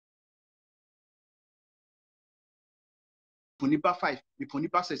ponipa 5, the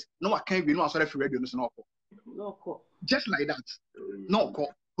ponipa 6. No, I can't be no sort of radio no. Just like that. No,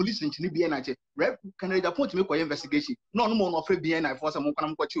 police in BNI. Rep can I point to make investigation? No more of BNI for some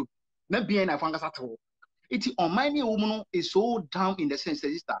kind of you. Not BNI fungus at all. It's on my new woman is so down in the sense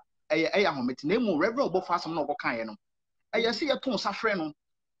that I am met name Reverend Bob Fassam no kind. I see a tone suffering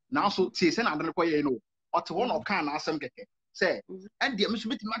now, so say, send another way, no, or to one of kind of some get say, and the Miss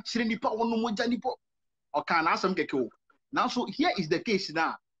Mitch Nipa or no more Janipo or can ask some get now. So here is the case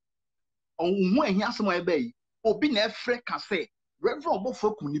now. On when he has my bay, or being a freak can say, Reverend Bob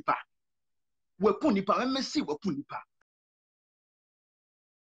for Kunipa. We Kunipa, let me see what Kunipa.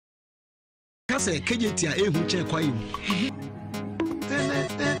 Kase kejetia ehu che kwa yimu.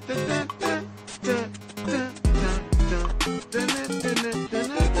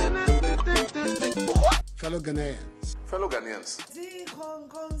 Fellow Ghanaians.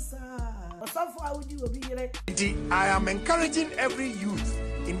 I am encouraging every youth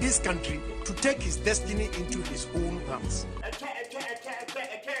in this country to take his destiny into his own hands.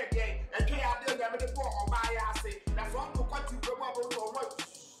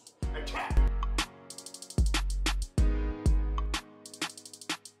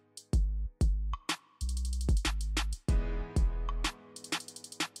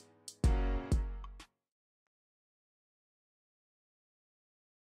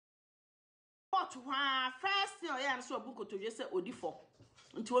 First year, I saw a book to just say Odifo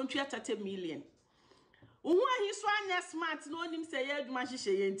into 130 million. When he swung smart, no him say,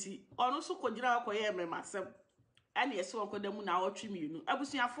 Yenti, or also could you know, myself. And yes, so could them now trim you. I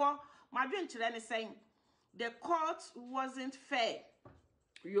was for my dream to saying the court wasn't fair.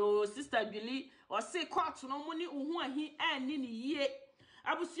 Your sister Billy or say court no money who he earned in a year.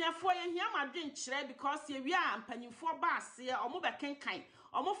 I was for you here my dream because here we are and penny 4 bars here or more kind.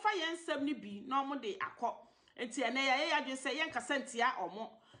 Omo fa yen 70 no mo de akọ enti ene ya dwen say yen kasentia omo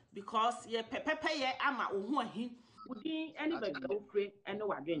because ye pepepe ye ama ohu ahi udi anybody ofre ene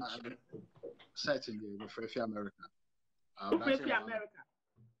wadwen certainly the free America America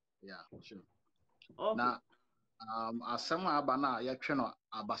yeah sure okay. Now asema aba na ye twe no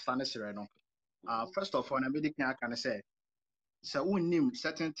abasa ne sere no first of all na me can say unnim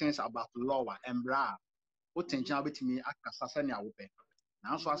certain things about law and bra o tension betimi akasa sane awope.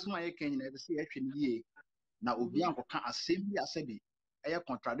 Now, so as soon as I can see actually, now Obi Ankoka assembly asebi, I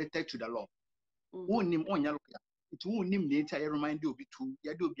contradicted to the law. Who name on your it won't name the entire remind you be two,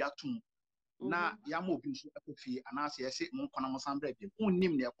 Yadu be a tomb. Now, Yamo be so fee, and as I say, Monkana Sambre, who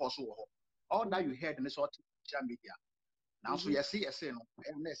name the apostle. All that you heard in the sort of social media. Now, so you see, I say, no, I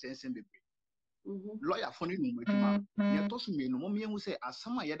am less sense in the lawyer for you, you told me, no more who say, as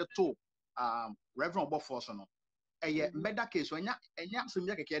some other told Reverend Bob Forsono. A murder case when ya some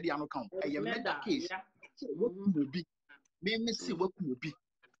yak a no count. A murder case. What will be? May see what will be.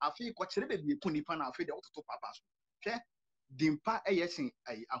 I feel quite a baby punipan. I feel the auto papas. Share Dimpa a yesing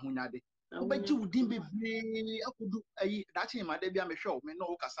a hunade. But you didn't be I could do a that in my debut. I'm sure may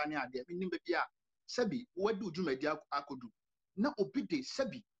no Cassania, the meaning baby. Sebi, what do you media I could do? Now, obey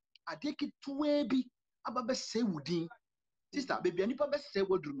Sebi. I take it to a be about say woodin. Sister, baby, and if I best say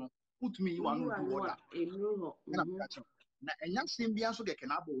what do not. Put me one do order. Na enya sembia so de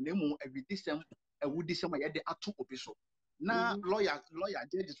kenabo nemu every December a would December ya de atu opiso. Na lawyer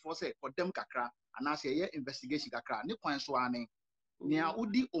judges for say for them kakra and as ye investigation kakra ne kwan so ane. Nia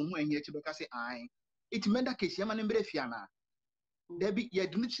udi omu enye chibeka say ai. It murder case ya mane mbere fiana. There be ye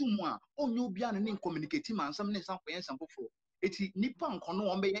dunichu mu a onyo bia ne communicate man some ne sample yen sample for. Eti nipa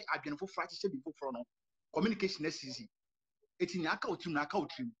nkono on be ye adwenfo frache bi foforo no. Communication is easy. Eti ni aka otim na aka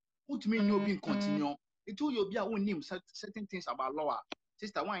otim. Put me no being continue. It will you be a name certain things about law.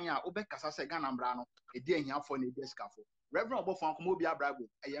 Sister one year, Obe Casasa Ganam Brano, a dear here for a desk. Reverend Bob from Mobia Bravo,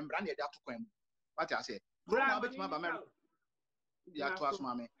 I am branded that to come. What I say, Robert Mamma, yeah, to us,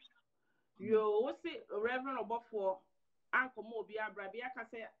 mammy. You will see Reverend Bob for Uncle Mobia Brabia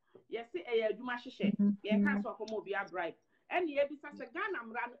say, yes, a Dumashe, yeah, Castle Mobia Bribe. And ye be such a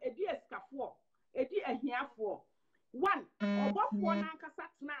Ganam ran a dear scaffold, a dear here for. One, or both one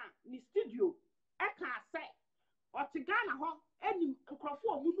Ankasatna, in studio, I can't say, or Tigana ho, any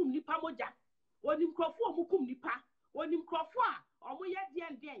Crawford Mukum Nipamoja, or Nim Crawford Mukum Nipa, or Nim Crawford, or Moya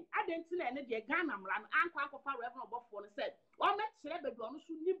Dian Dian. I didn't see any dear Ganam ran, Uncle Papa Reverend Bob said, or met Celebrity on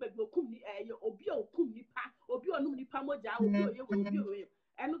Sunniba Kum, Obio Kum Nipa, Obio Nipamoja, Obio,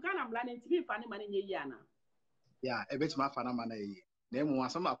 and Ganam ran into me funny money in Yana. Yeah, a bit my fan man. Name one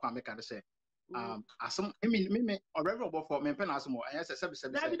some of Pameka say. Some I mean or Reverend for me pen as more and yes because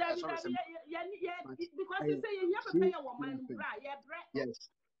you say you have to pay your mind yes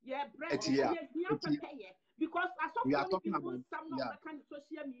because as of we are talking about some kind of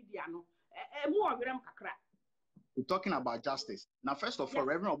social media no more kakra. We're talking about justice. Now, first of all,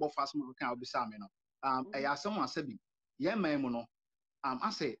 Reverend Obo Fasmo can be some, I someone said, yeah, ma'am, I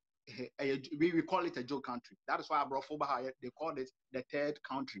say, we call it a joke country. That is why I brought forward they called it the third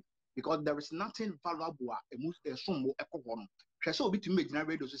country, because there is nothing valuable a sumo ecohon. So be to make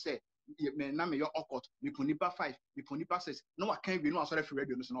radio to say, name your okot, you put nipa 5, you put nipa 6. No, I can't be no sort of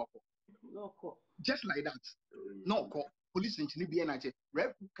radio, no, just like that. No, police in BNI.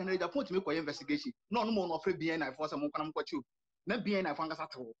 Rep Canada point to make an investigation. No more of BNI for some kind of you. Not BNI fungus at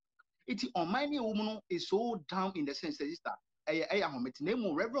all. It on my new woman is so down in the sense that I am it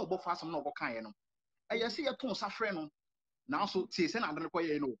name Reverend Bob Fassam no kind. I see a ton suffering now, so say, and I don't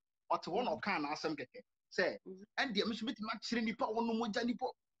know what one of can ask them say, and the Miss Mitch Nipa or no more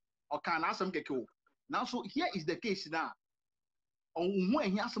Janipo or can ask them get now. So here is the case now. On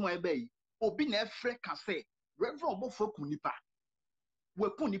when he has some bay, or being a freak can say. Reverend Bob for Kunipa. We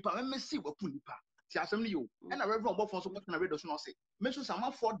Kunipa, me see we Kunipa. See, assembly you. And a Reverend Bob for support na radio no say. Me so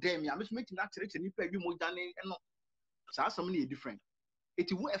some for them ya. Me so making that church nipa bi mo dane no. So assembly different.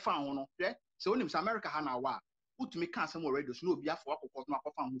 It will efa ho no. Yeah. So when America ha na wa. Utumi kan some radio no obi afọ akọkọ no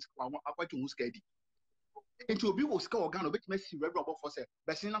akọfa ho akwatu ho skadi. Enti obi wo ska organ obet me see Reverend Bob for say.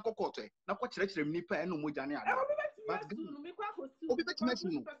 Besin na kokọ to e. Na ko chire nipa e no mo dane ada. But obi bet me see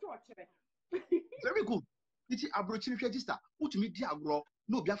no. Very good. Iti abrochiri register utumi di agro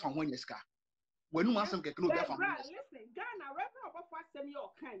no obi afa ho nyeska wanu asem keke no obi afa ho listen Ghana Reverend Obafo asem ye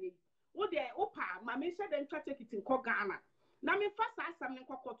okan ye wo de opa ma me hye den twa take it nko Ghana na me fa sa asem ne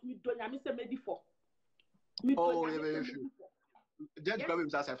nkokot mi do nya me se medi for mi do nya me se medi for judge grab him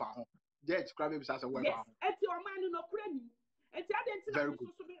say fa ho judge grab him say we fa ho eti o man no kura ni eti ade nti na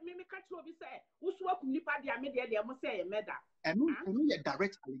so me ka che obi say wo so akum nipa de ame de mo say ye meda enu ye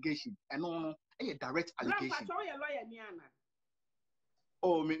direct allegation enu a direct allegation.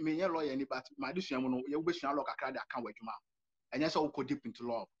 Oh, me lawyer ni, but my decision no you be sure law kakra dey account adwuma. And yes, go deep into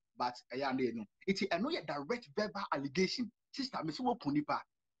law, but no. It's a direct verbal allegation. Sister, me see wo punipa.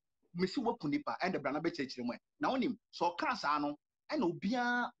 And the brana be church mo. Na onim so ka sa no, and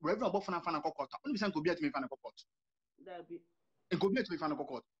obia Reverend Obofo na fa na kokota. Onim say ko bia to me fa na kokota. There be. And go bia to me fa na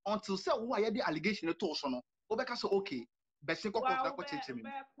kokota. Until say wo aye the allegation to so no, obeka say okay. Besi kokota na ko church me.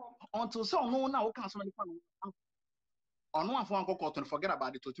 Until so no na wo kan so me fa no. Ono afọ ankọkọt no forget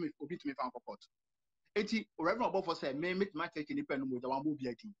about it to me obi to me fa ankọkọt. Eti Reverend Obofo say me meet my church ni penu mo ja wan bo bi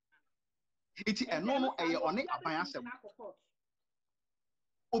adi. Eti eno no eye one aban asem.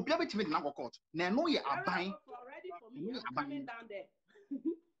 Obi abetimi na ankọkọt. Na eno ye aban. Coming down there.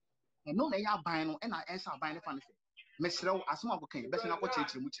 Eno na ye aban no na esa aban ne fa ne fe. Mesrew asem akokan besi na ko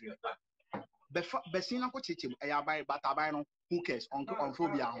church mu chire. Besi na ko church mu eye aban but aban no who cares on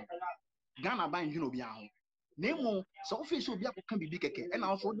phobia ho. Ghana aban you no bia ho. Nemo so office obi akoka bibi keke e na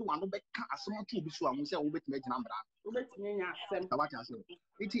also de wano beka asem to obi so amu se wo betime gina mbra obetime nya asem tabata asem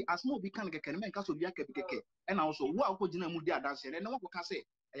iti asem obi kan keke me nka so obi aka bi keke e na also wo akọ gina mu di adanse ne na wakoka se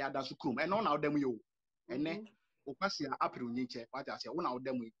e ya adanso krom e na odam ye o ene o kwase a apre onyiche wata ase wo na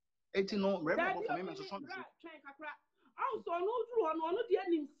odam yi eti no Reverend Obofo me so so twen kakra also no duru no de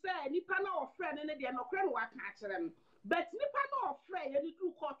anim se nipa na ofre ne de no kra no waka akere no but nipa na ofre ye ni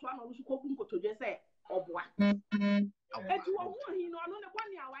duru court na no so kogu nkotodwe se obwa eti wo hu hi no no ne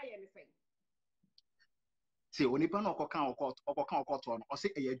boni awaye ne sen se onipa na okokan okot no o se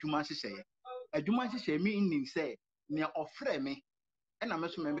e adwuma hyehyɛ me nin se ne ofre me e na me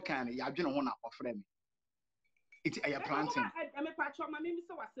so me kan ne ya adwene ho na ofre me iti e planting e me pa choma me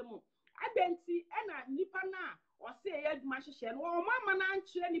se wasem adenti e na nipa na o se e adwuma hyehyɛ no o mama na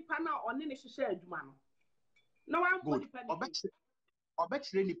nkyere nipa na o ne hyehyɛ adwuma no na wan ko nipa ni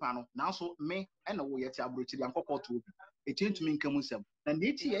obekire nipa no na so me e na wo yeti abrochiri ankọkọt obi etintumi nkamu nsem na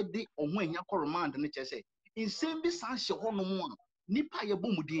neti ye de ohun ehia koromand ne kyese nsem bi san hye ho no mu a nipa ye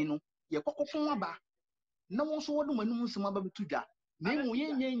bomudin no ye kokofon aba na won so wodu manum nsem aba betudwa na emu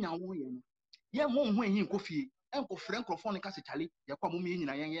ye nya wo ye no ye mo ohun ehin kofie enkofre nkrofon ne ka se chale ye kwa mum ye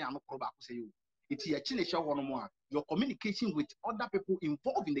nyina ye anokoro ba ko se yo eti ye chine hye ho no mu a your communication with other people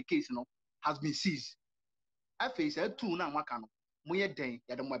involved in the case no has been seized afi say tu na maka no moye den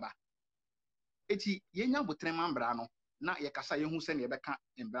ya de moba eti yenya botre mambra no na ye kasa ye hu se ne ye beka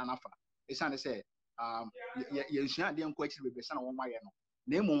mbra na fa esane se ye nsua de enko akiri bebe sana won waye no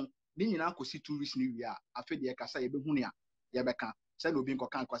na emu ni nyina akosi tourist ni wi a afi de ye kasa ye be hu ne a ye beka se na obi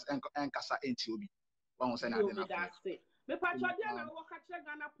nkoka enkasa enti obi won se na de na me pa chode na wo ka kire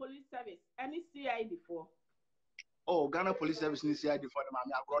Ghana Police Service any CID for oh Ghana Police Service ni CID for na ma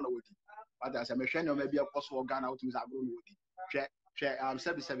me agro na wodi but as me hwe ne o ma bi akoso Ghana utumi agro na wodi hwe share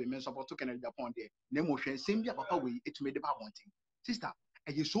 77 men support to Canada upon there. Nemo share same year papa way it made the bad one thing. Sister,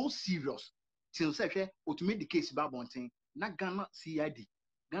 and you so serious till say to make the case bad one thing. Not Ghana CID,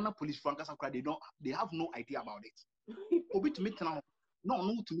 Ghana Police Francas they have no idea about it. Obi to meet now. No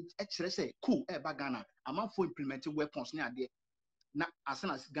to meet actually say cool back Ghana. I'm out for implementing weapons near there. Now as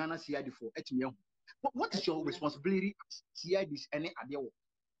soon as Ghana CID for what is your responsibility as CIDs any idea?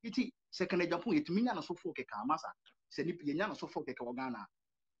 Iti second Japan it mean na so for keka masa se ni yenya na so for keka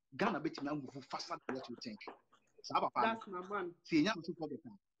Ghana beti na move faster than what you think. That's my man. See yenya na so for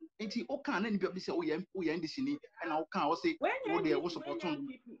keka. Iti o kan na ni bi say o ye ndc ni na o kan o say o dey o support on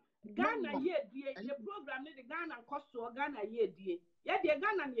Ghana ye die the program the Ghana cost to Ghana ye die. Ye die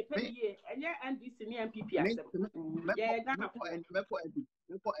Ghana ye pay ye enye NDC ni MPP asem. Yeah Ghana me for MPP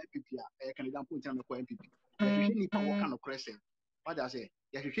a Canadian point na me for MPP. Ye ni pa wo kan no crese. What I say?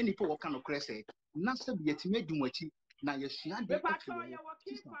 You should need to kind of crazy. Nasa be yet made much. Now you see, I'm working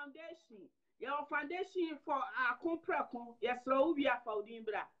foundation. Your foundation for a compracon. Yes, so we are for the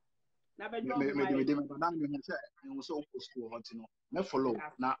Imbra. I was so close to what you know. No follow.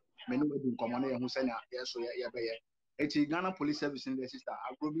 Now, many would come on who say, yes, so yeah, it's Ghana Police Service in the sister.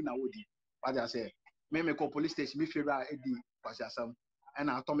 I will be now with you. What I say, maybe call police station, me feel right, Eddie, was some an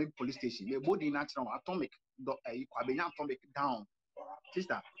atomic police station. The body natural atomic, atomic down.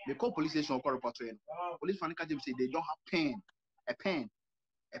 Sister, they call police station or report to police fan say they don't have a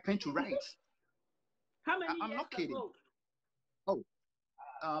pen to write. How many I'm years not kidding. Ago? Oh,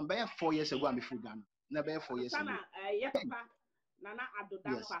 about 4 years ago, I'm before Ghana. Never 4 years ago. Nana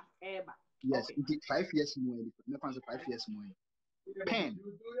Adodapa, Eba. Yes, 5 years more. Never 5 years more. Pen.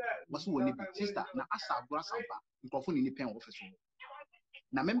 What's one sister? Now, Asa Brasamba, you can phone in the pen officer.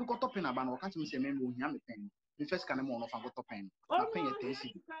 Now, member got up in a banner, catch me say, member, we have a pen. The first can of a got pen. Oh, paying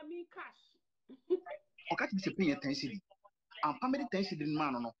attention. Okay, to pay attention. And family attention didn't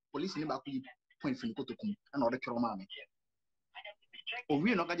man on police in the back point from the Kotokum and other Kromami. Or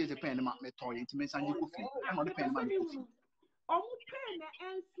we are not going to pay them at my toy to make Sanji Kofi and not paying money. Oh, pen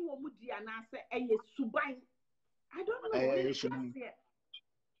and so Mudia and I say, a subai. I don't know.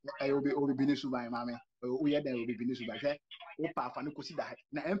 I will be Binisu by Mammy. We are there will be Binisu by that. Opa, and you see that.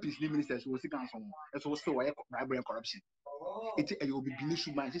 Now, MPs, ministers will sit down from as also a bribery and corruption. It will be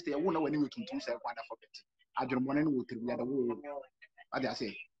Binisu by sister. I won't know when you to say what I forget. I don't want anyone to be at the world. As I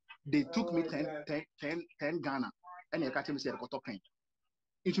say, they took me 10 Ghana and a catch me said, got a pen.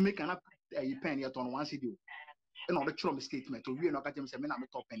 It to make an up a pen yet on one CD. And all the trauma statement to really not catch him say, I'm a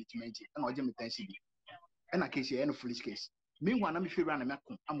top pen to make it and I'll give me 10 CD. And I can see any foolish case. Meanwhile, I'm sure I'm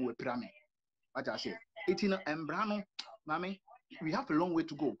with Pyramid. What I say, 18 and Brano, Mammy, we have a long way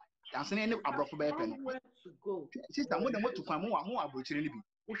to go. There's any abrupt pen. Sister, I want to find more arbitrary.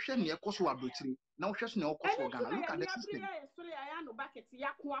 We share me a course of arbitrary. Now, just no course for Ghana. Look at the system.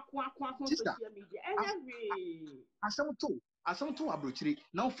 Sister, I saw two arbitrary.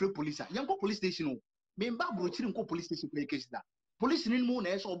 Now, free police. Young police station. Member arbitrary police station play case that. Police in moon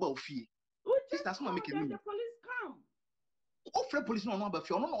is all about fee. Sister, that's not making me. The police come. Oh, free police no about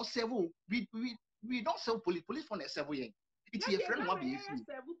fee. No, several. We don't sell police. Police for several years. It's a friend one be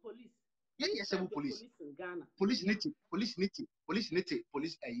police. Yeah, several police. In Ghana.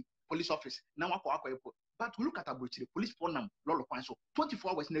 Police office. Now but look at Abuchi, police for them, Lolo Panso.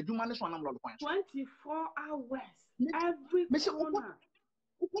 24 hours in the Juma one Lolo Panso. 24 hours. Every corner.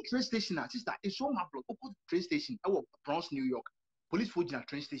 What train station, sister? It's so my block. What train station? I will Bronx, New York. Police for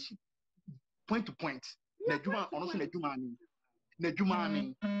train station. Point to point. The Juma, honestly, the Juma.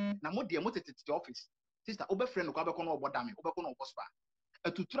 Now, what dear, what is the office? Sister, over friend, Obacono, Bodami, Obacono, Bospa.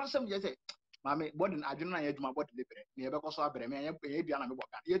 To trust them, yes, Mammy, what an adjourn I had my body delivery. Never was so bad. I am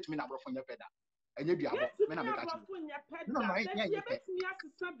yet to me number from your pedal. And you be about when I'm catching. No,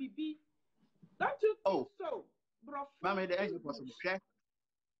 don't you think so, bro? Mammy, the end possible.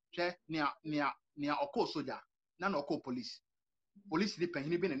 Share near Oko soldier, none Oko police. Police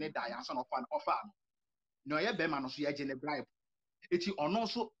depend been in a die and son of an offer. No, I be man of your general bribe. It's on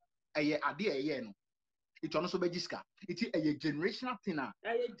also a year a year. It's also Bejiska. It's a generational thing. A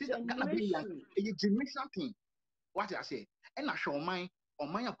generational thing. What I say, and I show mine or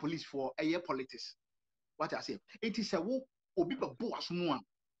my police for a year politics. What I say, it is a war or be a boss one.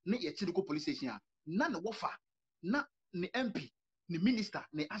 Not yet to go police station. None of wafa, not the MP, the minister,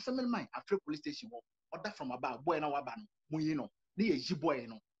 the assembly mine after police station or that from above boy and our ban. Muyino, near G boy.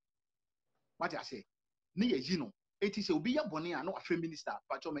 What I say, near Gino. It is a be a bonnet and not a free minister,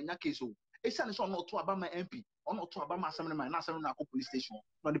 but your mania case. It's not to about my MP or not to about my assembly mine, not police station,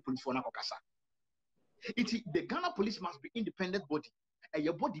 not the police for Nakokasa. The Ghana police must be independent body. And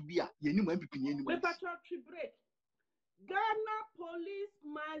your body be a you MP. We patrol break. Ghana police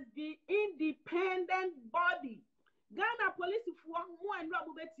must be independent body. Ghana police for who and Rob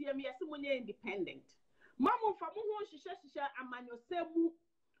Betty and yes, independent. Mamu for Muhu Shisha Amanyo Semu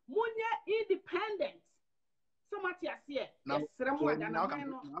Munya independent. So much yes, yes, and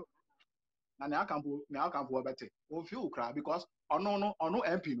I can't go better. Oh, few cry because no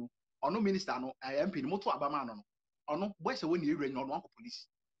MP no minister no MP no to Abamano. No, where's when you reign on one police?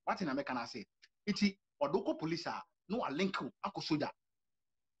 What in American I say? It's or police are no a link ako soja.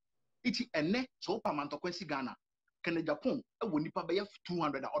 It's ene so pamanto kwensi Ghana. Can Japan a winipa bay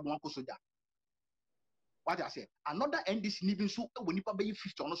 200 or one soja. What I say? Another NDC even so a winipa bay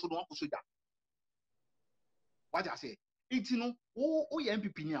 50 or so one soja. What I say? It's no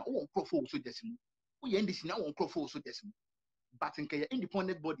MPP nia o crofo so desimu. O NDC nia o crofo so desimu. But in kaya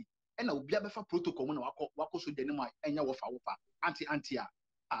independent body and na obi abefa protocol mo na wako so de ma enya wofa anti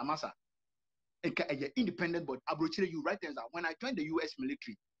massa independent body abrochire you right answer when I joined the US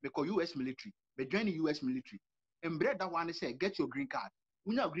military because US military be join the US military and bread that one say get your green card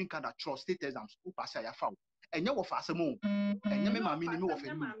when your green card at trust state exams who pass ya fa enya wofa asemo enya me ma mi ni me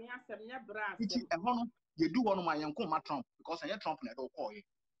wofa ni iti e hono ye do one ma yanko ma Trump because enya Trump na do call ye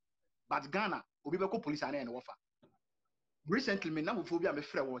but Ghana obi be ko police ana na wofa. Recently, me na phobia me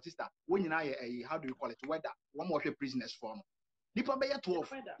frɛ wɔn sister. Wɔn nyinaa yɛ how do you call it? Weather. Wɔn mo hwɛ prisoners for no. Nipa bɛyɛ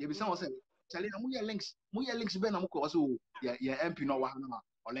 12. Yɛ bisa wɔn sɛ, "Chale na mo yɛ links bɛ na mo kɔ ɔsɛ yɛ MP na ɔwɔ ha no ma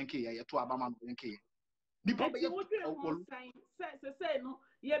ɔlenke yɛ to abama no ɔlenke yɛ." Nipa bɛyɛ say no.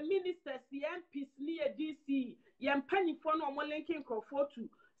 Yɛ ministers, yɛ MPs, ni yɛ DC, yɛ mpanyinfoɔ no ɔmo linke nkorɔfoɔ to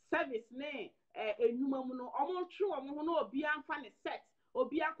service ne enuma mu no ɔmo ntwe ɔmo ho no obi anfa ne set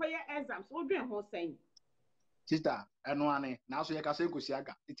obi akɔyɛ exams. Wodwen ho sɛn. Sister, ane now so you can say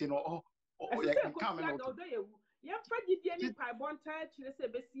Kosiaga. It's no you come and you any pie bonta chile se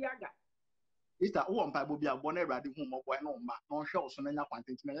besiaga. Sister, who on Bible be a bonnet ready whom or no ma no show so many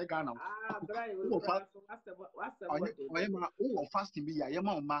quantity na Ghana. Who fasting be a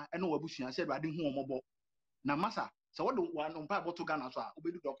yama and no abusian said riding home mobo. Na massa, so what do one on Bible to Ghana so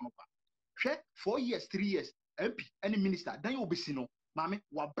obey the document. Check 4 years, 3 years, MP, any minister, then you'll be seen. Mammy,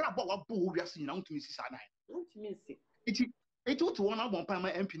 what brabo what boo we are seeing out to Mrs. Anna. It would one up on Pama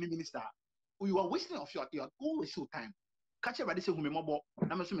MP minister. You are wasting of your always so time. Catch a radical whom mobile,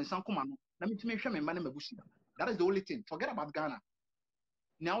 I'm assuming some command, let me make sure my man Mabusi. That is the only thing. Forget about Ghana.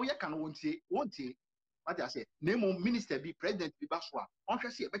 Now you can won't say, what I say, name of minister be president be Baswa,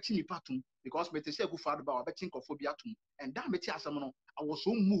 on see a betting patum, because better say who fought about a betting of phobiatum, and damn it, I was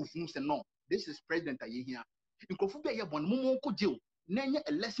so moved, and no, this is president I hear. In Kofubia, one more could do, name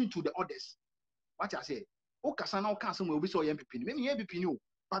a lesson to the others. What I say. O kasa na o kan will be so MPP ni me MPP ni o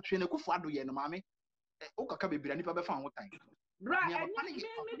but hwe na Kufu Addo ye no ma me o kaka bebira nipa be fa ho tan bra me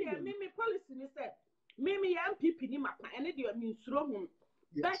policy ni say me MPP ni mapa ene de me nsuro hu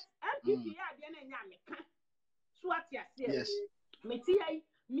but MPP ya de na nya me ka so atia say me ti ai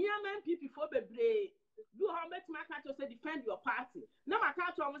me MPP for bebre do how much my country say defend your party na my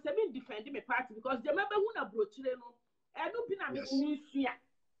country almost say me defend my party because they member who na brochire no e no bi na me nsua.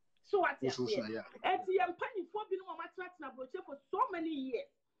 So what you say? And the company for being on my track for so many years.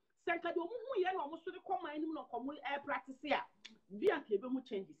 Sanka do mu ye no mo so de come ani no come air practice ya. Bi anke be mu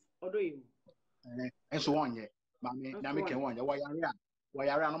changes odo you. So one ye. Ma me na me ken one ye. Wa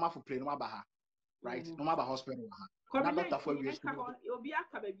yare no ma for play no ma ba ha. Right? No ma ba hospital ha. Na doctor for we school. Obi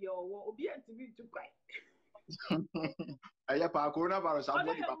aka ba bi owo. Obi antibi tu kwai. Aya pa coronavirus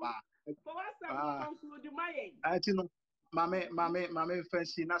abodi papa. For what some conclude my end. Mame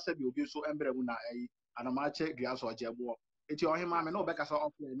fancy na se bi obi so embre mu na anama che dua so ojebo eti ohe mame na obeka so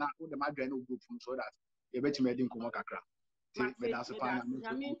offline na wo de madwa na group so that ye betime edi nkomo kakra ti me da se pa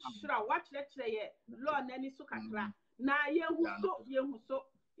na me sure what lecture ye law na ni so kakra na ye hu so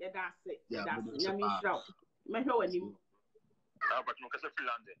ye da se na me sure me hwe wani mu but no kase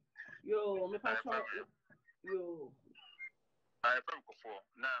finland yo me pa so yo I from Kofo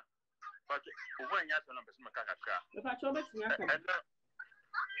na but when you have to number some kakra me pa cho betimi aka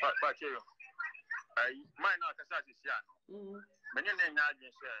but you mine na kasa sisia no me ne nya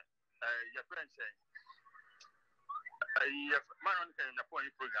adwen say your friend say man on can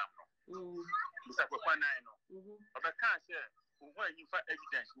Japan program no bisa kwa nine no obeka say when you for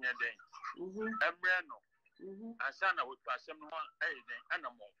evidence near den emre no asana wo asem no den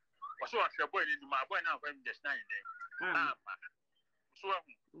anamo so ahwe boy ni ma boy na kwa just nine den so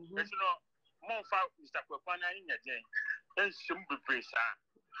it's no more for Mr. Kwakwana in your day, and some pressure.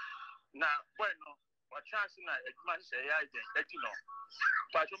 Now, bueno, what chance in a man say, I did, you know.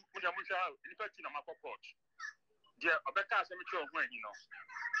 But you put a much out in my court. Dear, Obeka, I'm sure when you know.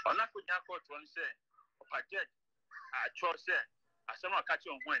 I'm not going to court one say, Pajet, chose I some catch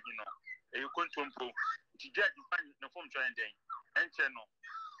on when you know you couldn't to judge you find the form trying day and channel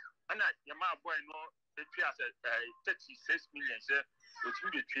and your my boy no the tree as 36 million which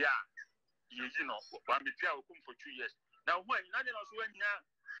will be tree you know one be tree will come for 2 years now when nothing else when you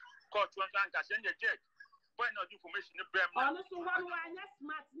court one can send the judge why not information the brand honestly one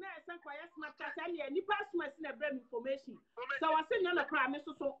smart nurse and quiet smart and any person in the brand information so I send you a crime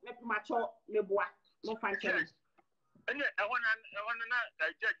so mature me boy no function and I want to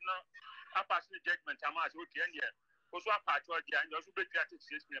judge no a passing judgment I'm as okay and yeah also a part of the and also be creative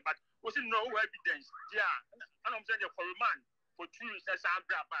but was no evidence yeah and I'm saying for a man for 2 years as I'm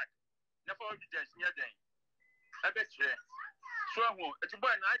bad never evidence near them I bet you so it's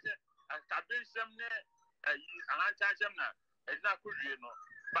boy night I've been some Ahantan them na it's not good you know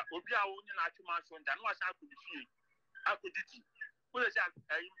but obi a won na atuma so nda no asa akudi fie akuditi wo say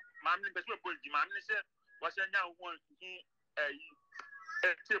maami be so bondi maami say was nya won hi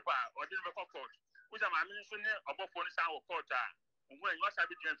tepa or dey be court wo say maami so ne obofo no san wo court a won you asa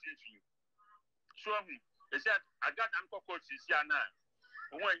be dran fie so they said I got am court sisi ana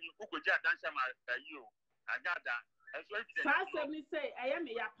won you ukoji adanse ma you agada First, me say, I am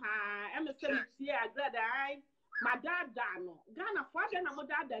a yapa, I'm a say, I my dad, Dano, Ghana, father, and my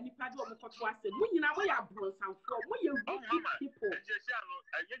dad, and the Pado of Cotuas, we know where you brought some from, where you people.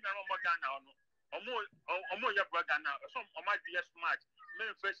 I get no more Ghana, or more your brother now, some of my dear smart,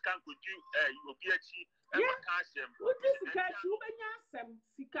 men first can could do your BR3 and Cassium. What is the cash you may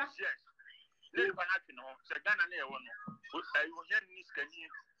Sika? Yes, little Panacino, Sagana near one, I will hear this can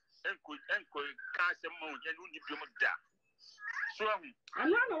you. And could cast a moon and only be there. So, I don't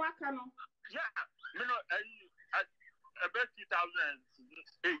know what can. Yeah, you know, about 2008.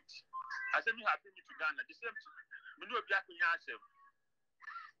 I said, me happy to Ghana. The same, we know black in yourself.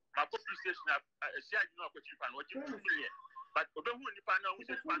 My police station, I said, you know, what you fan, but over who the panel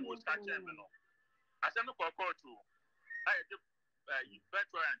was a fan was catching. I said, no, call to. I did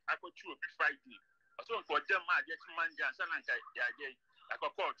veteran, I got you a Friday. So for them, I get Monday and Sunday, I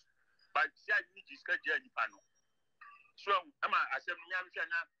got caught. But see, I need to schedule the panel. So, I said,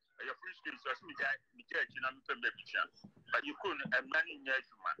 your free space was me, judge, and I'm a picture. But you couldn't, a man in your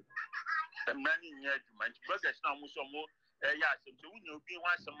man. A man in your man. Brothers now, so more, yes, so when you be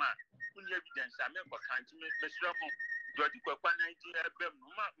once a man, when evidence, I remember can't make Mr. Ramo, do I do one idea,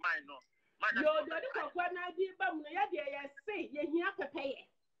 mine, no. You're the one idea, but I say, you have to pay.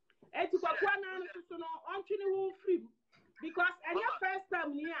 And to go one on free because any first time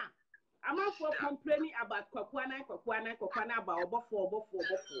here. I'm not for complaining about Kokwana about before.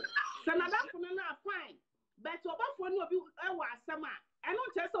 So now that's fine. But for no be summer. I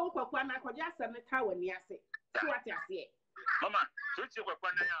don't just so Kokwana could just send the tower near say. So what I say. Mama, so it's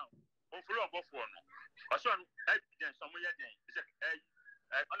Kokwana now. For before. Or some evidence somewhere then. It's a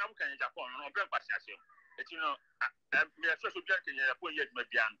can Japan or breakfast. It's you know, we are social black in Japan yet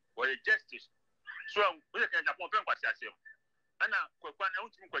maybe or a justice. So we can Japan breakfast. Ana kwa na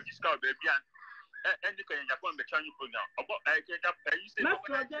uti kwa discount baby and the can Japan be change program about I can you say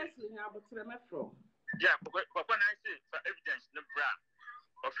metro yeah kwa na say for evidence no bra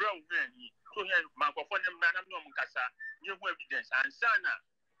of from when he so here man kwa na man no mkasa you have evidence and sana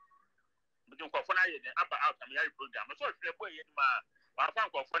but kwa na ye den aba out am ya program so if the boy ye ma wa fa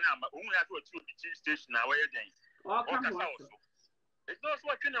kwa na ma ohun ya to TV station na where den it's not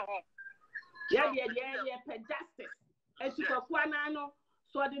what you know yeah justice. And to Kokwana no,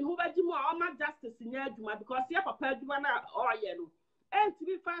 so the Hubajimo all my justice in Yaduma because your papa Jumana or yellow. And to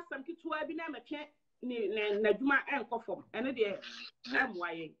be fast, some kids who have been a chain Najuma and Kofom, and it is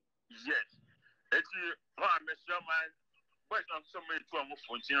MYA. Yes, it's Mr. Man, but not so many to a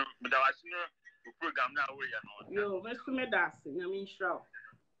phone, but I was no program now. You, Mr. Medas, I mean, sure.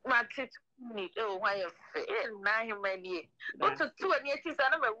 My tit me, oh, why a many. What's a 2 and 8 is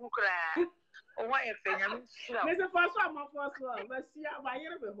another wook. Why a thing? I'm sure. There's a first one, but see, I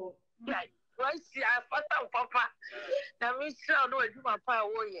hear it home. Yeah, I see, I thought of Papa. Now, Miss Shaw, no, you my power.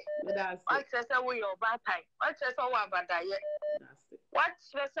 I says, I will your bad time. I says, oh, about that yet. What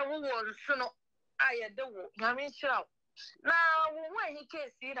says a woman, so I do. I mean, sure. Now, when he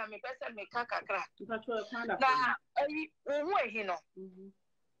can't see them, I better make a crack. Now, why he know?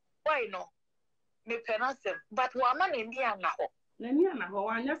 Why no? Me penasem, but woman in the now. Naniana, who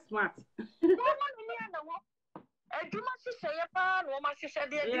are not smart. I do not say a pan, or my sister,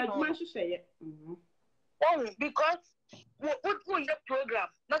 say it. Oh, because what would your program?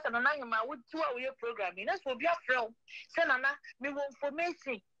 Not an anima would 2 hour your programming. That's will be a friend. Senana, me won't for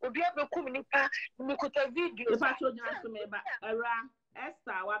Macy, will be able to communicate. We could have video. If I told you to me about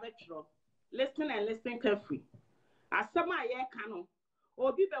Esther, Wabetro, listen and listen carefully. asama ye kano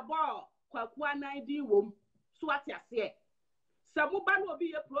obi be bo kwakua 9D wom so atiase se mo ba no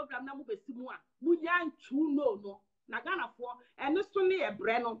obi ye program na mo besi mu a munya ntu no na ganafo eno so ne ye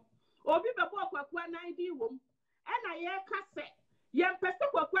bre no obi be bo kwakua 9D wom ena ye ka se ye mpese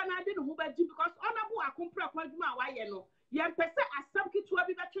kwakua na de no ho baji because onabo akompra kwaduma wa ye no ye mpese asam kitua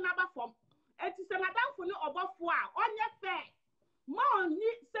bi betwe na ba fom eti se nadamfo ne obofo a onye fe ma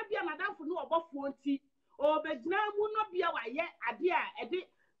oni se bia nadamfo ne obofo nti obegina mu no bia wa ye ade a ede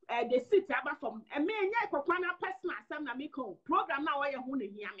the city aba from e me nya kwakwana personal asam na me ko program na wo ye ho na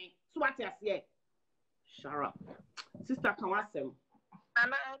hia me so what ase shara sister kan wasem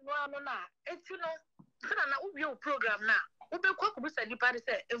ana no na eti no kana na ubi o program na ube kwa kubusa ni pare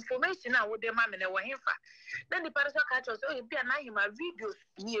say information na wo de ma me na wo hefa na ni pare so ka cho so e bia na hima videos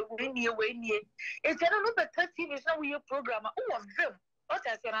ni e eti no better TV so we program o of them what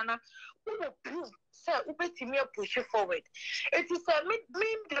I say na we prove say ubetimi push forward it is a me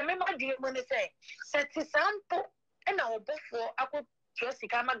the member the money say set sample and our before akọ just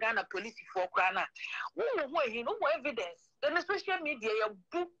kama Ghana police for krana we no evidence then social media you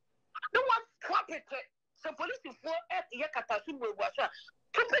book no one swap it so police for e katasu we so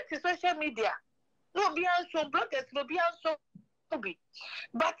to put social media no be so bloggers no be so be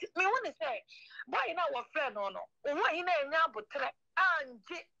but me want to say why now our friend no why na enya abotre and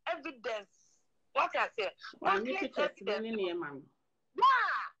evidence what I say what you test ni man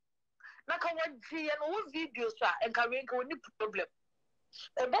na ka waji ya no videos a enka we nka oni problem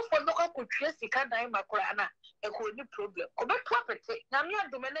e bo for no ka kotwe sika dan makora na e ko oni problem ko be to apete na me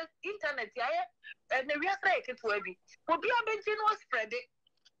adome na internet ya na wi asra e keto abi obi abenji no spread it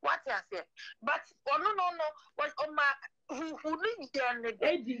what I say but no what on my who ni yan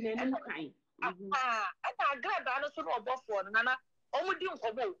e di na ni kan I grab na so no obofo na na omudi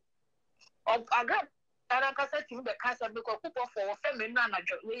nkobo agad ara kasa ti be kasa be ko kupo for femi na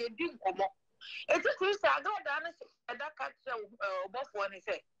anadwo we di nkomo eti krista agad na se da ka che obofo ni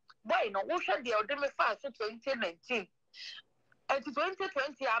se boy no wo hwe de ode me fa so 2019 eti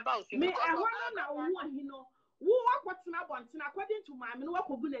 2020 about me e ho na wo ahi no wo akotena bontina according to maame no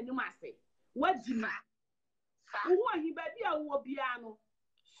wakogu nanim ase wajima wo ahi ba bia wo bia no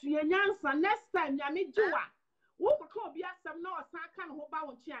suenyansa next time ya me jiwa wo ko obi asem na osan aka no ho ba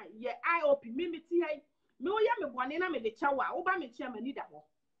wo chi a ye IOP mimiti hai me wo ya me bone na me de chawa wo ba me chi amani da ho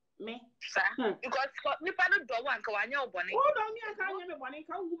me because nipa no do wan ka wanya obone wo do mi aka anya me bone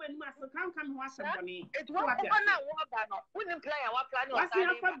ka hu mani ase kan kan ho asem bone it wo ko na wo ba no woni plan ya wa plan o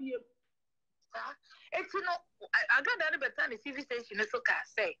sa it's no agada no better ni TV station so ka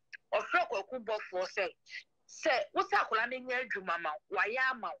say ofro kwaku bofo say what's akola na nya adwuma ma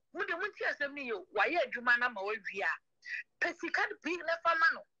waya ma wo de munti asem ni yo waya adwuma na ma wawi a pesika bi na fama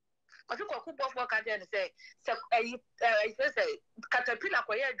no oso kwaku bofo ka je ni say say caterpillar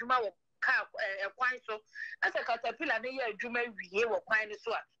kwa ya adwuma wo ka kwan so asa caterpillar na ya adwuma wiye wo kwan ni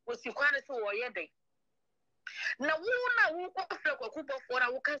so a wo si kwan so wo ye den na wo ko fre kwaku bofo na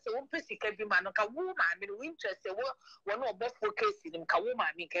wo ka se wo pesika bi ma no ka wo ma me no interest wo no bofo case ni ka wo ma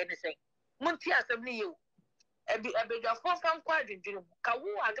me ka ni say munti asem ni yo ebedwa fofam kwa dwedwere ka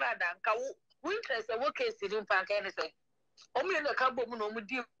wo agrada ka wo interest wo case ni pa ka ni say omi no ka bom no mu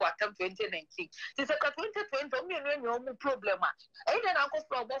di kwatam 2019 ti se ka 2020 omi no enyo mu problem a e de na ko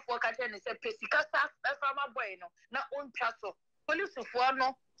fro bofo ka te ni say pesika sa farmer boy no na on traso police fo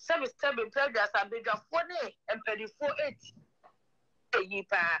no service previous abedwa fo ne empedifo 8 eyi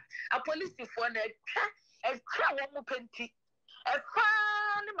pa a police fo na twa wo mu penti e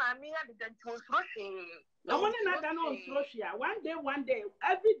fa ni ma mi ya de danti wo suro hwe no one na no Russia one day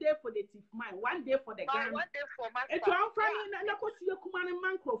every day for the thief man one day for the gang one day for my it's on funny na ko sie kuma ne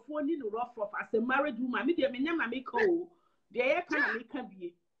microphone ni no rough as a married woman me dey me nyama me ko dey e kana me ka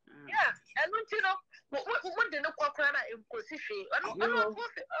bie yeah and you know what dey no kwakra na imposition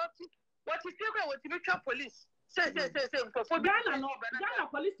what is you what you try police say for Ghana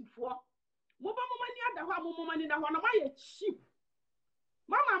police for mo ba mo mani ada ho mo mani da ho na ma ye cheap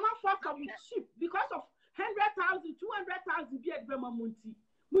mama fuck up with cheap because of 100,000 200,000 be at Bema Munti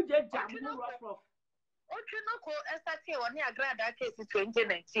muje jam no rough okay no ko SRT woni agrada case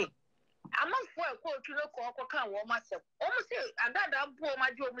 2019 amanfo e ko tuno ko kan wo masem o mo se agada bo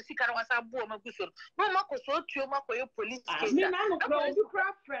ma je o mo sika na wasa bo ma guso no ma ko so tuo ma ko ye police case me na no ko obi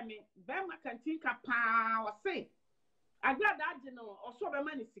craft frame Bema kantinka pa o say agrada je no o so be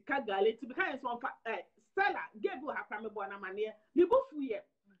ma ni sika gale ti because so Stella gave her from a bona mania. You both we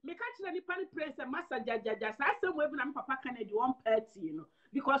me catch any penny praise and master jaja. I said, we have Papa Kennedy 1 party, you know,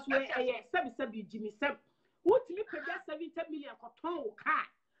 because we're a 7 Jimmy 7. What me pay 70 million for ton car.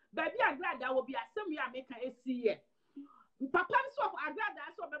 Baby, I'm glad that will be a semi American SCA. Papa so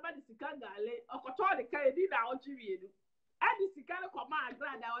agrada so beba di sika gale okoto de kai di na ochiwie du adi sika le koma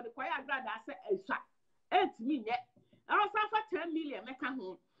agrada o de kwaya agrada se eswa etimi nye I san fa 10 million meka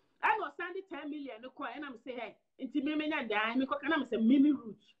ho I no send 10 million ko e na me say hey nti me menya dan me ko kana me say mini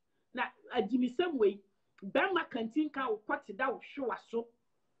route na agimi sem we bema kantin ka wo kwati da wo hwe so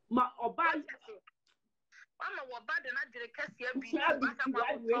ma oba ama wo ba de na dire kase abi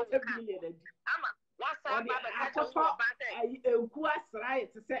ama wasa ba be ka cho wo ba de enku asra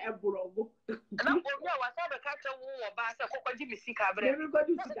it se ebrogo na owo wasa be ka cho wo ba se kokwaji misika abre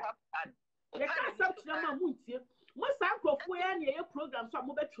everybody sika ye ka sabti na ma muntie mo san krofo ya na ye program so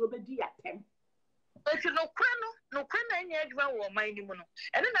mo betro be di atem eti no kwa na nya adwa wo man ni mu no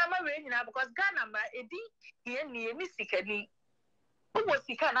ene na ma we nyina because Ghana ma edi ye ni misika ni owo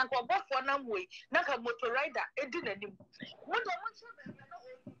sika na ko bofo na mwe na ka motor rider edi na nim mo do mo che be na o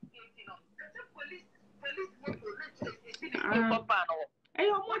police motor papa no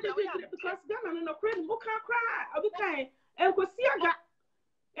ayo mo de because Ghana no credit mo ka kra obi kan enkosiaga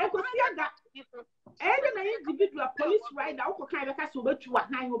ede na individual police rider wo kan be ka so obetu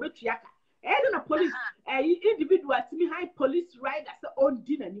han obetu aka ede na police individual timi high police rider say on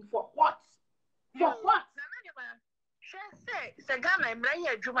di na ni for what se Ghana mra ye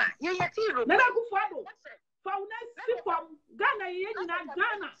adwuma ye tiro na ku fado fa una sifam Ghana ye nyina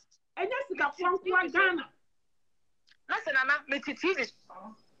Ghana enya sika fwanko Ghana na se na metiti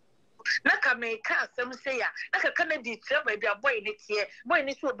na ka me ka asem se ya na ka Kennedy traba bia boy ne tie boy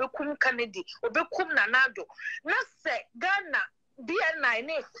ne so obekum Kennedy obekum Nanado na se Ghana BR3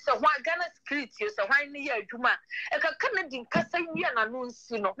 ne se hwa Ghana security se hwa ne ye adwuma e ka Kennedy nkasa yia na no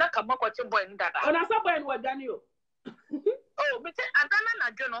nsi no na ka makwache boy ndada ona sa boy no wadani o oh bete adana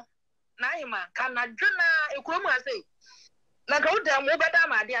na dwono na hima ka na dwona ekromu ase na ka udam wo beda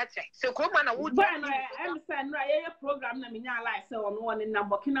ma ade ache se kroma na wo boy na em say nra ye program na menya alai say ono woni na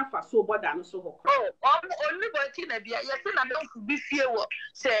Burkina Faso border no so hokro oni Burkina bia ye se na don bi fie wo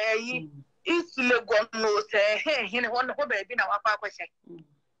se yi Lagos no se he won ho ba bi na wa pa kwese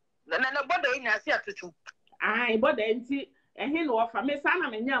na border nya ase atutu ai border nti he no offer me sa na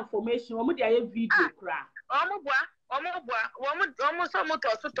menya information wo mo de aye video kra omo so mo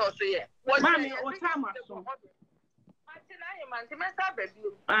to ye mami o tama so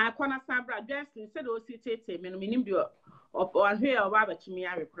kona sabra Justin said o si tete me no minim de o ahwe o ba chimi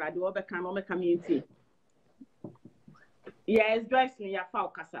ya rekra de o be kan o me kam yenti yes Justin ya fa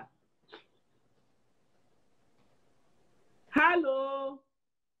okasa hello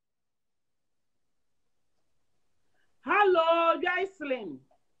Joycelyn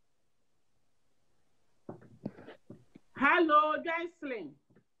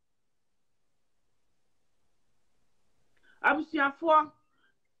abusiafo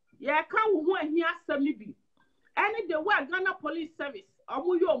ye ka wo ho ahia asem ni bi any the way Ghana police service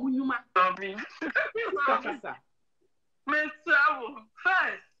omo yo omunyuma Mesawo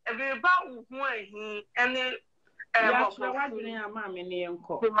first ebe ba wo ho ahi ene ya chira wadwene ama me ne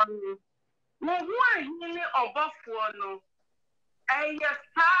enko mo ho ahi ni obofo no eye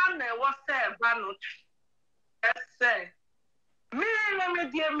sa na wo se ba no ese me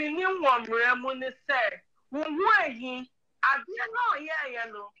die me ni nwomre mu ni se wo ho ahi ade na oye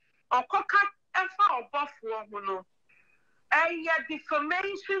no okoka efa obofo ho no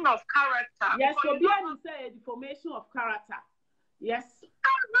defamation of character. Yes, so be able to say defamation of character. Yes.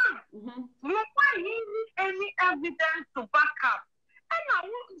 You need any evidence to back up. And I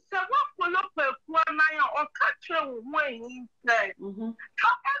won't say what will up a quarter or catch when he said.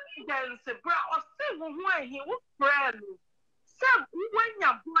 How evidence, bro, or say when he would friend. Some when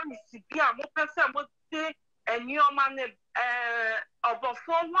you're born is to be a more person would say, and your man of a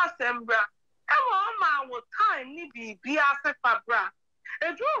former sembra. I want time need be a fabra.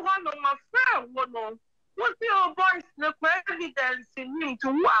 And you one of my friend, one what's your voice? The evidence in me to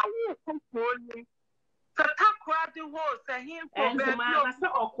wow, company. So talk the words and him and the man I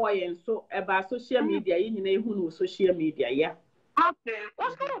saw quiet so about social media, you know who knows social media, yeah. Okay,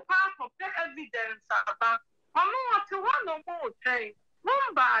 what's the part of the evidence about? I want to one more thing.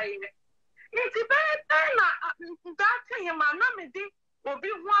 One by it. It's a better that him and Obi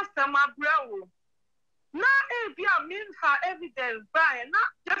wants some abroad. Now, if you are mean for evidence, by not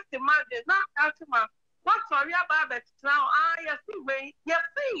just imagine, not Altima. What's for your Babette now? You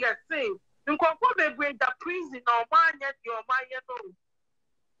see, you see. You can probably bring the prison or one yet your mind.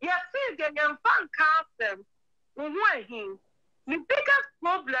 You see, the young fan cast them. Why him? The biggest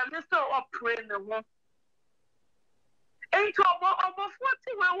problem is to operate the one. And to over 40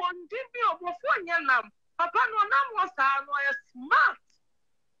 won't give me over 4 years now. Papa, no, was smart.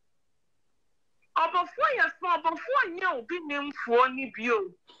 before you small, before you be named for any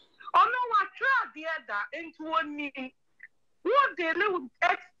view. Oh no, I tried the other into one meeting. What the little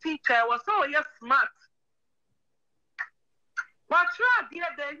ex-teacher was so smart. But try the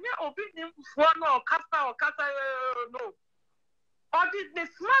other, obedient for no, Kasa, no. Or did the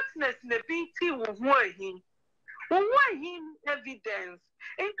smartness in the BT was working? Why him evidence?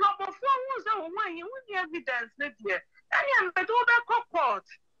 In couple of 4 was why he would evidence this year. And I'm better over court.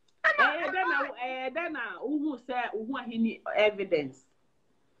 Then who said why he need evidence?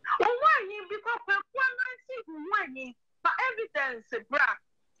 Why him because one night why he but evidence, bra.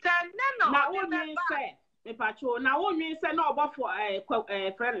 Now, what you say? The patrol. Now, what you say? No, about for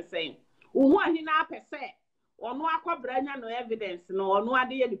friend saying, why he not per se? Or no, I could bring no evidence. No, no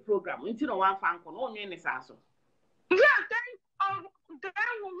idea the program. Until no one found on one minute. Yeah, then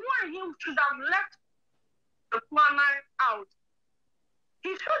why he should have left the plan out. He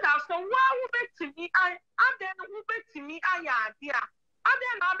should have said, why would to me? I then would to me. I idea. I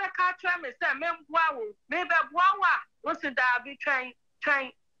then other catcher me say, maybe wow, what's the derby train.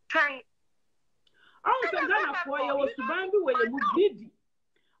 I was Ghana for you was to bambi where you greedy.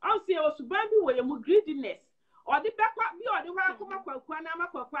 I'll say I was to bambi where you greediness. Or the back be or the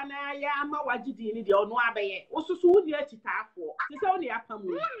Wakana, Yama, Wajidi, or no Abbey, also soon yet to tap for. It's only a come.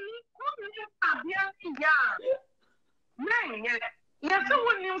 Yes,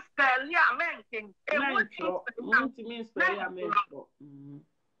 someone new spell, yeah, man. What means spell, yeah, man.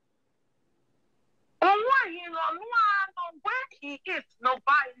 Oh, why he no where he is, no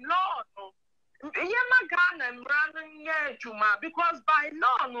by law, no. Yama Ghana running yeah, Juma, because by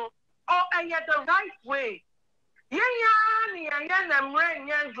law, no, or the right way. Yeah, I'm running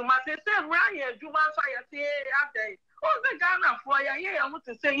Juma, say, Ryan, Juma, so I say, after. Oh, the Ghana for ya, I want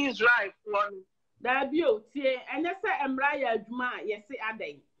to say he's right, one. There be o tie and say emraya adwuma ye say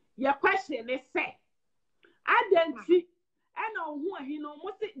adan your question is say adanti and on who he no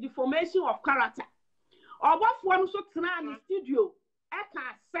mo say deformation of character obafo no so tena ni studio e ka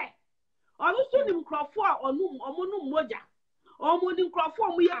say onu so ni mkrofo a onu omo moja omo ni mkrofo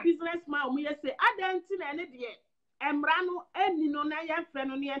omo ye businessman omo ye say adanti na ene de emra no eni no na ye mfre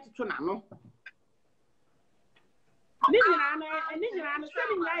no ne entutu na no ni nyina no se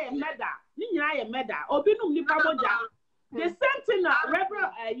ni nyina ye meda obinum nipa moja the same thing na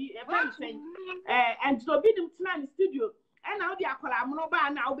reverend and obinum tena in studio and now the akola amono ba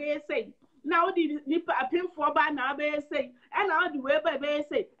na obey say now the nipa apemfo ba na obey say and now the way ba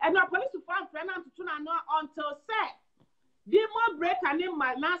say and now police fan friend to na no until say the more break and in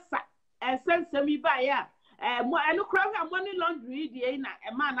my nasa and send semi ba ya mo eno crowd money laundry dey na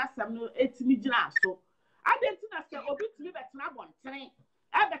e ma na asem no etimi gina so I didn't say, Obi to me, but not one train.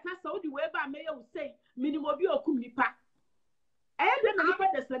 I because so the way by may say, minimum be or kumipa. And then the Nipa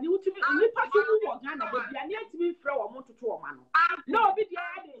the study to me, Nipa to walk Ghana, but they are near to me throw a motor to a man. No, be the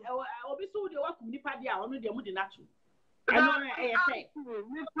idea, or be so the work Nipa, they are only the moody natural. I know, I say,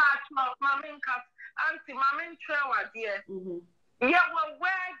 Mamma, Auntie, Mamma, Trawa, dear. Yeah, well,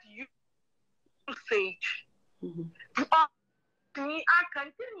 where do you sage? I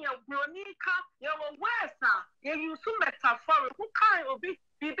continue, Bronica, you were worse, you use some metaphor, who can't be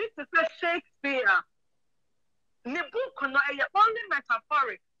to say Shakespeare. The book, only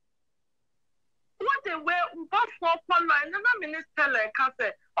metaphoric. What they were both for and another minister like I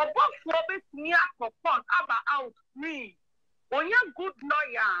said, or both for bit near for fun about me. When you're good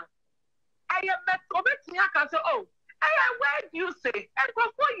lawyer, I am met over near can say, oh, I am where you say, and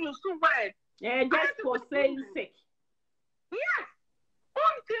before you so word. Yeah, just for saying sick. Yes.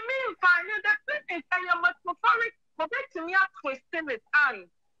 To me, find that thing is I am metaphoric, but to me, I twisting it on.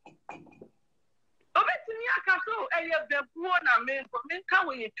 Over to me, I can so I have the poor and men for men come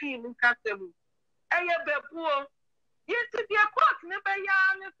with a team in Castle. I have the poor. Yes, to be a court, never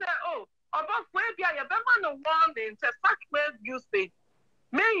yarn and say, oh, about where be I have a man of one day, such where you say,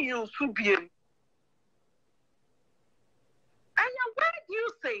 may you should be. And where do you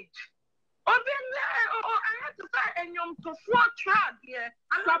say? Oh, I had to say, and you to 4 trap here.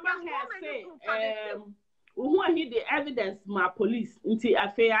 Someone has say, we want to hear the evidence, my police, until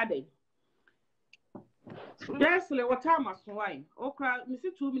I fair day. That's what time was wine. Okay, we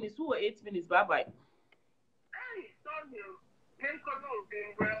see 2 minutes, who 8 minutes, bye bye.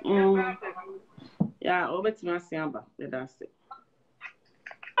 Yeah, over to my samba, that's it.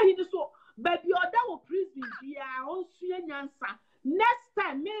 I just saw, but your double prison, yeah, on answer. Next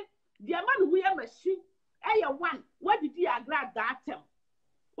time, me. The man who am machine, one. What did you agree that term?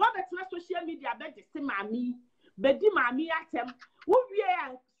 What the social media bet is to mammy, Betty mammy at him. Who we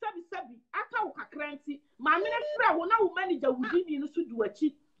are 7 Aka crancy, my minister will now manager within you to do a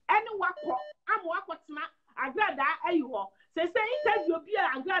cheat, any wako am wako tena agrada ayiwo say interview bi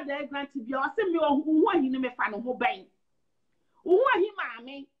agrada grant bi o say me Hoahi ne me fa no ho ban Hoahi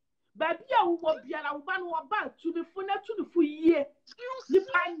maame ba bia wo biara wo ba no wo ba to the fu yie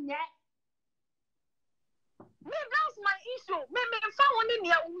nipa nye me that's my issue me fa woni ne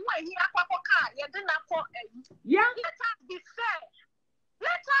Hoahi akwakọ car ye de na ko yeah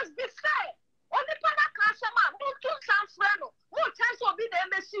let us be fair only pada ka ma mo tun san freno mo chance obi na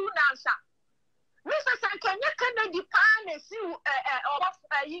emesi na answer Mr. Sankenya Kennedy pan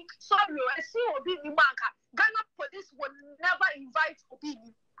sorry I see obi ni manka Ghana police will never invite obi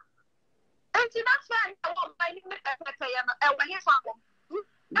and that's why I want my name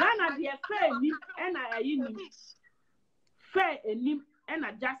Ghana the fair ni and I fair enim and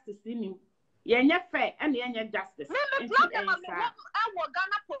a justice in him. Yenye fair and yenye justice. Me problem I want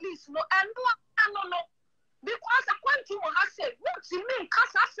Ghana police no and no because I want to say what you mean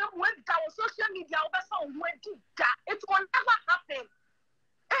cause I said when our social media it will never happen.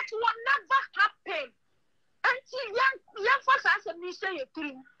 It will never happen. Until young first answer me say a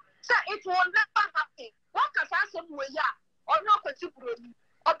thing. So it will never happen. What can I say we are or not particularly?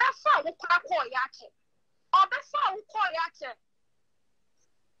 Or that's how we call yache. Or that's how we call yache.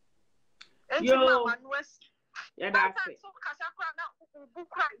 Yeah, that's it.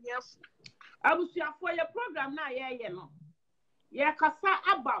 I will share for your program now, yeah, kasa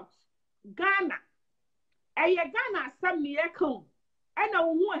about Ghana. Ghana, some near come. And I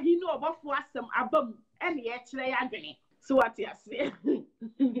want he know about for some abum and the actually agony. So what you say?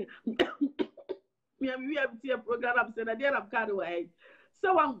 We have a program of Senator of Cadway.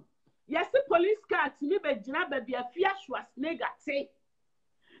 So yes, the police car to me, but Janabe be a fear was negative.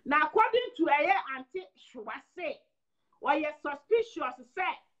 Now, according to a year auntie, she was say, or you're suspicious,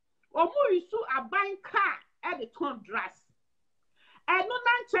 say, or more you so a buying car at the ton dress. And no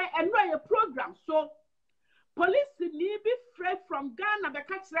answer and no program. So, police need be free from Ghana, the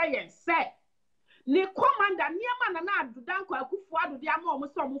country and say, ne commander near man and I do danko akufuado the amo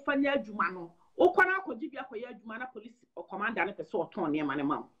almost some fanya jumano. O kwana ko jibia ko ya jumana police or commander ne person ton near man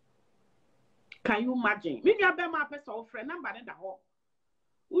mam. Can you imagine? Me ya be ma person o friend number ne da ho.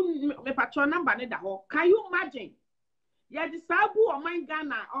 Me patron number ne da ho. Can you imagine? Ya disabu o man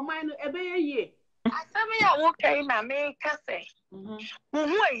Ghana o man no ebeye ye. Asami ya okay na me kase.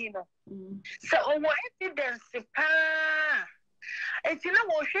 Hoahi no. So o evidence pa. It's in a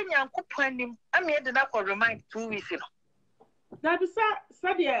motion, Uncle Pandim. I made it up for remind 2 weeks. That is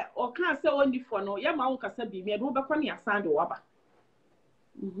Sadia or can't say only for no Yamaunka Sabi, me over Conny Sand or Wabba.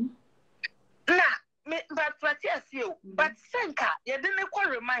 Nah, but yes, you, but Senka, you didn't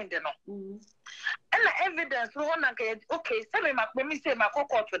call reminder. No, and the evidence, okay, send me say my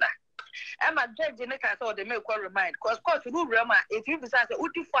cocoa to that. I'm a judge in the case or the milk remind, because court rule Rama, if you decide to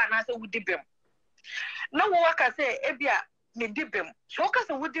Uti for an answer with the beam. No one can say, Ebia. Me dip him. So because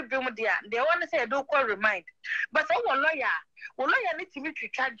we dip him there, they want to say don't call remind. But our lawyer need to meet to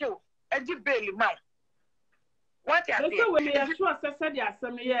charge you and dip bail mount. What you say? So when we are sure said ya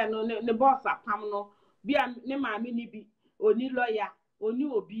some year no the boss are pamno be a nema mini be only lawyer only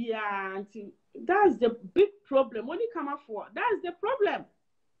obi until that's the big problem when you come up for that's the problem.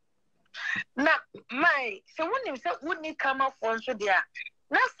 Now my so when you say wouldn't come up for so there.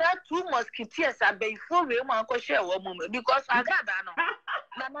 That's 2 musketeers are before we want to share one moment because I got that.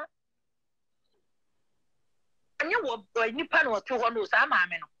 Nana, and you were any pan or 2 on those. I'm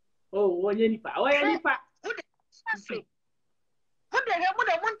oh, any pa. What the hell would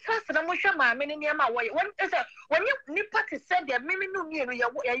I want trust and I'm sure my many near my way? When you nipper said that Mimi knew near a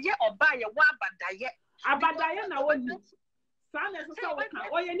year or buy a wabadaya. Abadaya, one son as a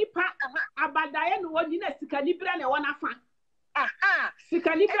or any pa. Abadaya, one in a canibra and one afan. Aha,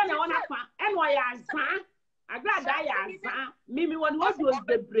 Sikanibra na wana fa eno ya azan agrada ya azan mimi won was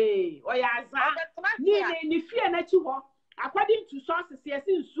the brave o ya azan ni fie na chi ho according to sources yes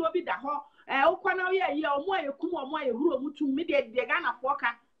nsuo bi da ho ukwana ye omo ayekum omo ayehuru omutum me de Ghana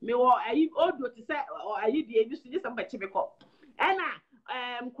foka me wo ayi odo ti se ayi de ebi so je some bachi beko ena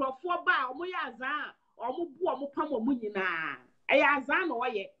nkrofo ba omo ya azan omo bu omo pam omo nyina ya azan no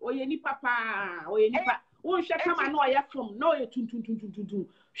oye ni papa oye ni pa won hwe kama na oye from na oye tuntuntuntuntuntu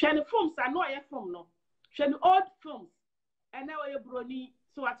hwe ne films a na oye from no hwe ne old films and na oye broni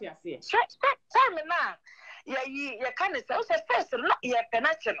so what you say time na ya kan say o say first no ya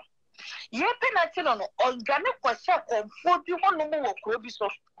penalty no organic kwasha konfo bi hono mo wo kro bi so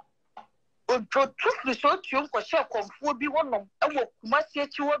ojo tufu so tiun kwasha konfo bi hono e wo kumasi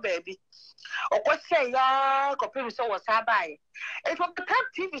echi wo baabi okwasha ya kopem so wo sabai it was the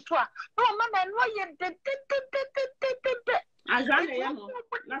top TV so no man no ye Azana ya no.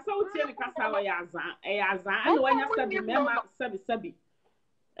 Na so utie ni kasa wa ya azan. Azan. Ana wanya sabi mema sabi.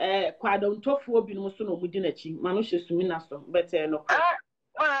 Kwado ntofo obi no so no mudi na chi. Ma no hyesumi na so. Bete no.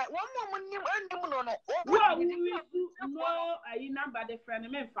 One more nim no. No, ayi number the friend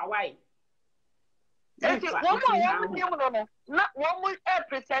me mfa why. One more na one more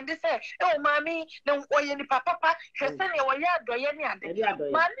pretend say, "Oh mommy, no oye ni papa, she say ne oye adoye ni ade."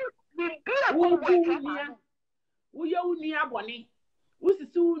 Mami, Uye unia boni.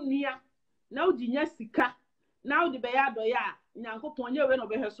 Usisi unia. Na udinya sika. Na udi be ya adoya. Nyankopon ye we no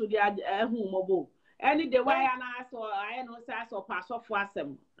be hweso di hu mobo. Any the way na so I no say so pass off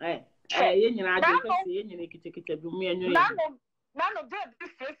asem. Ye nyina ade kase ye nyina kitekite bi mu enyo. Na no be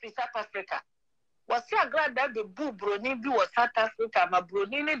free South Africa. Was a glad that the boo brony be was South Africa, my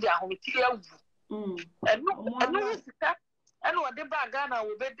brony ni the ahomiti awu. And no sika. And what the bagana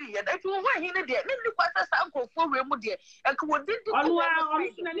will be there. That you want him there. Maybe what us uncle for remote. And could did the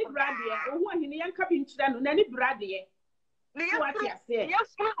any bradia, or one in young cabin to them, any bradia. What you say?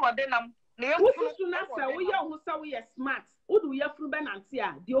 Yes, what then I'm near we are who saw we are smart. Would we have Ruben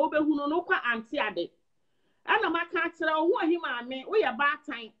Antia, the over who no qua Antia de. And a macatra, who are him and me, we are bad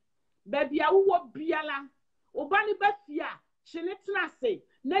time. Baby, I will be ala. Obani Bethia, Shinitna say,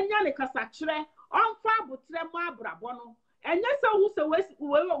 Nanyane Casatre, on far but Tremabra Bono. And yes, I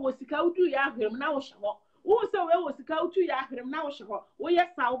was a cow to Yahrim now. Whosoever was a cow to Yahrim now. Oh,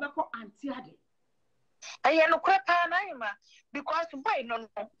 yes, I'll go Antiade. I am no crap, because why no?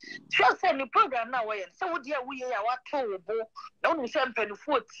 She'll send the program now. So, dear, we are what told. Don't send penny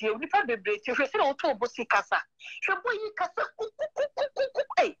 40. You probably break your told Bossicasa. She'll boy Cassa.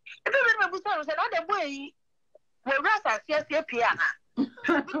 Hey, if you remember, another way. Where Rasa says, Piana.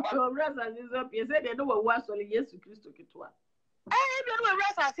 Rasa is up. You said they know what was only yes to Christo Kitua. I don't know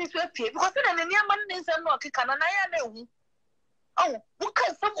Rasa says, because then the near man is not a canon. I know. Oh, what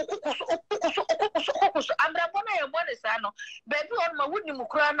can some I'm the one is I know. Baby on my wooden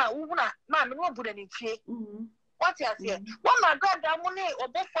mukrana, man, no put any cheek. What you say? One my grand money or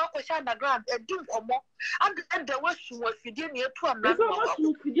both for Shana Grand, a doom or more. And the worst was feeding near to a man.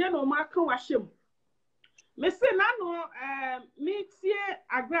 You feed no Marco Washim. Mese nano me tie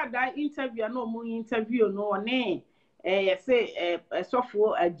agrada interview no mo interview no ne say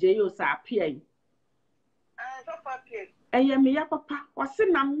sofo ajeyo sa apia sofo apia me ya papa wase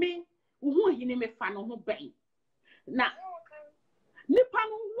na me wo hini me fa no ho ben na nipa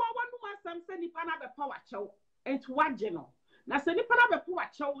no wo wanu asam se nipa na be pa wa chew enti waje no na se nipa na be pa wa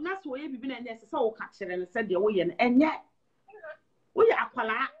chew na so ye bibi na enye se wo ka kire ne se de wo ye no enye wo ya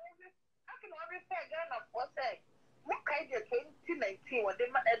akwala. What kind of 2019 when they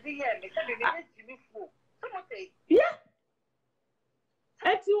every year they said they need to full. Someone say, yeah.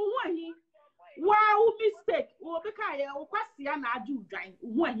 Eti Hoahi, wow mistake. O beka ye o kwasia na aju dwan.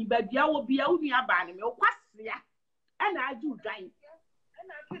 Hoahi ba bia wo bia wo nua ba ne me o kwasia e na aju dwan.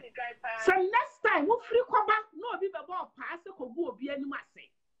 So next time wo free koba no obi be bo pa se ko bu obi anim ase.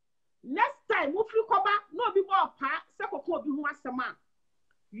 Next time wo free koba no obi bo pa se ko obi hu asema.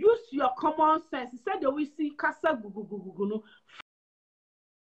 Use your common sense. He said that we see kasa gugugugugu no.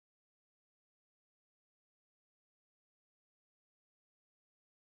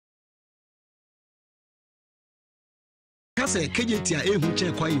 Kasa kejetia ehu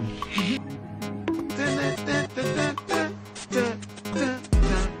che kwa yimu.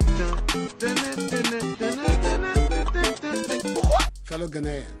 Fellow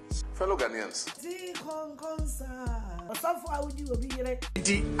Ghanaians.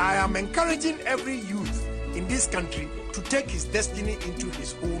 I am encouraging every youth in this country to take his destiny into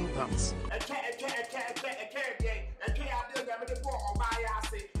his own hands.